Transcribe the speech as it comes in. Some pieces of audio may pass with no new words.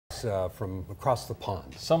eclipse from across the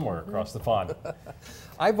pond. Somewhere across the pond.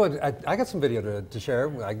 I got some video to share.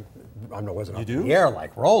 I wasn't up do? in the air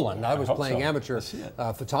like Roland. I was hope playing so. amateur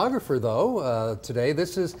photographer though today.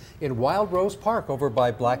 This is in Wild Rose Park over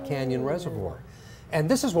by Black Canyon Reservoir. And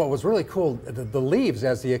this is what was really cool. The leaves,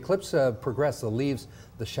 as the eclipse progressed,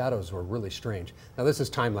 the shadows were really strange. Now this is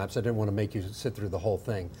time lapse. I didn't want to make you sit through the whole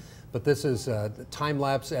thing. But this is time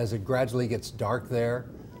lapse as it gradually gets dark there.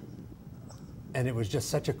 And it was just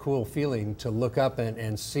such a cool feeling to look up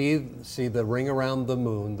and see the ring around the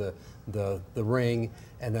moon, the ring,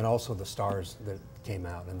 and then also the stars that came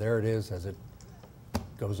out. And there it is as it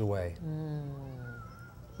goes away.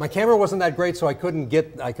 My camera wasn't that great, so I couldn't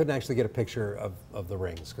actually get a picture of the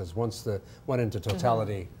rings, because once it went into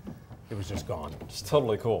totality, it was just gone. It's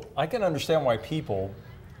totally cool. I can understand why people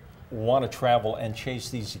want to travel and chase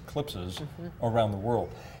these eclipses around the world,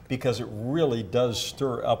 because it really does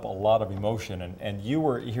stir up a lot of emotion. And you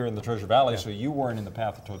were here in the Treasure Valley, so you weren't in the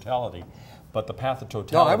path of totality. But the path of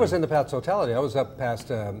totality... No, I was in the path of totality. I was up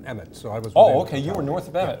past Emmett, so I was... Oh, okay, you were north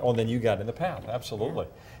of Emmett. Yeah. Oh, then you got in the path, absolutely.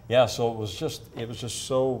 Yeah, so it was just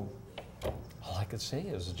so... All I could say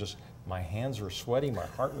is just my hands were sweaty, my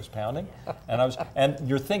heart was pounding, and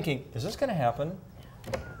you're thinking, is this going to happen?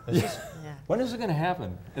 When is it going to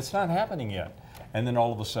happen? It's not happening yet. And then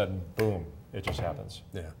all of a sudden, boom, it just happens.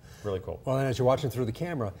 Yeah. Really cool. Well, and as you're watching through the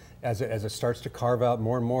camera, as it starts to carve out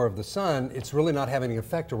more and more of the sun, it's really not having an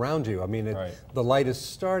effect around you. I mean, the light is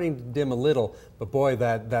starting to dim a little, but boy,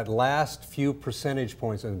 that last few percentage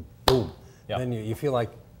points, and boom, then you feel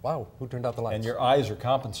like, wow, who turned out the lights? And your eyes are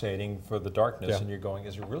compensating for the darkness, and you're going,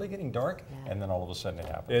 is it really getting dark? And then all of a sudden it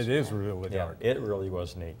happens. It is really dark. It really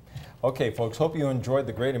was neat. Okay, folks, hope you enjoyed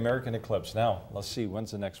the Great American Eclipse. Now, let's see,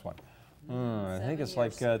 when's the next one? I think it's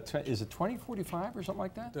like, is it 2045 or something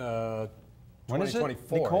like that? When is it,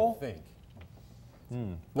 Nicole? I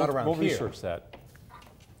think. Not around here. We'll research that.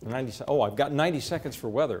 Oh, I've got 90 seconds for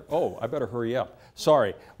weather. Oh, I better hurry up.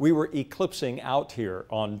 Sorry, we were eclipsing out here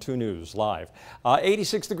on 2 News Live.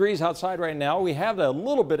 86 degrees outside right now. We have a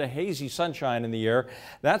little bit of hazy sunshine in the air.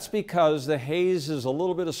 That's because the haze is a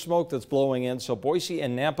little bit of smoke that's blowing in. So Boise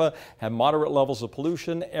and Nampa have moderate levels of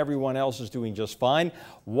pollution. Everyone else is doing just fine.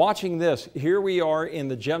 Watching this, here we are in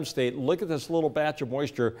the Gem State. Look at this little batch of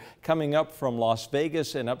moisture coming up from Las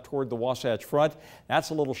Vegas and up toward the Wasatch Front. That's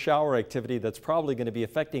a little shower activity that's probably going to be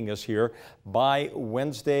affecting us here by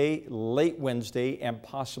Wednesday, late Wednesday, and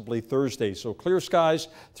possibly Thursday. So clear skies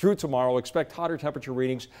through tomorrow. Expect hotter temperature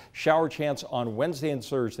readings. Shower chance on Wednesday and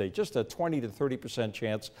Thursday. Just a 20 to 30%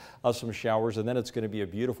 chance of some showers, and then it's going to be a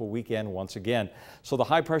beautiful weekend once again. So the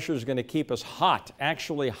high pressure is going to keep us hot,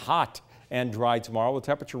 actually hot and dry tomorrow, with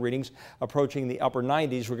temperature readings approaching the upper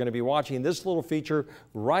 90s. We're going to be watching this little feature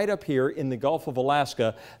right up here in the Gulf of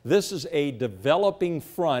Alaska. This is a developing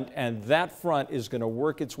front, and that front is going to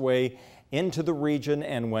work its way into the region,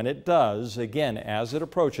 and when it does, again, as it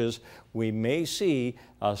approaches, we may see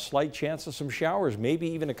a slight chance of some showers, maybe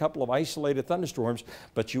even a couple of isolated thunderstorms,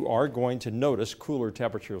 but you are going to notice cooler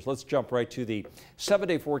temperatures. Let's jump right to the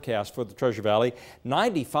 7-day forecast for the Treasure Valley.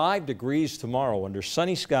 95 degrees tomorrow under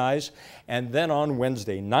sunny skies, and then on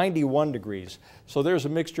Wednesday, 91 degrees. So there's a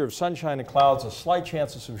mixture of sunshine and clouds, a slight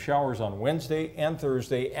chance of some showers on Wednesday and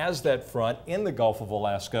Thursday as that front in the Gulf of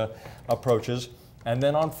Alaska approaches. And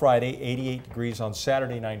then on Friday, 88 degrees, on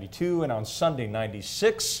Saturday, 92, and on Sunday,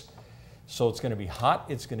 96. So it's going to be hot.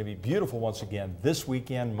 It's going to be beautiful once again this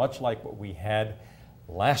weekend, much like what we had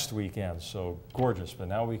last weekend. So gorgeous. But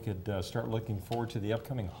now we could start looking forward to the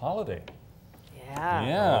upcoming holiday.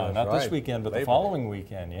 Yeah, not this weekend, but the following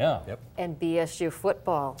weekend. And BSU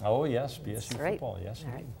football. Oh, yes, BSU football. Yes,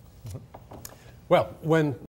 indeed. Well, when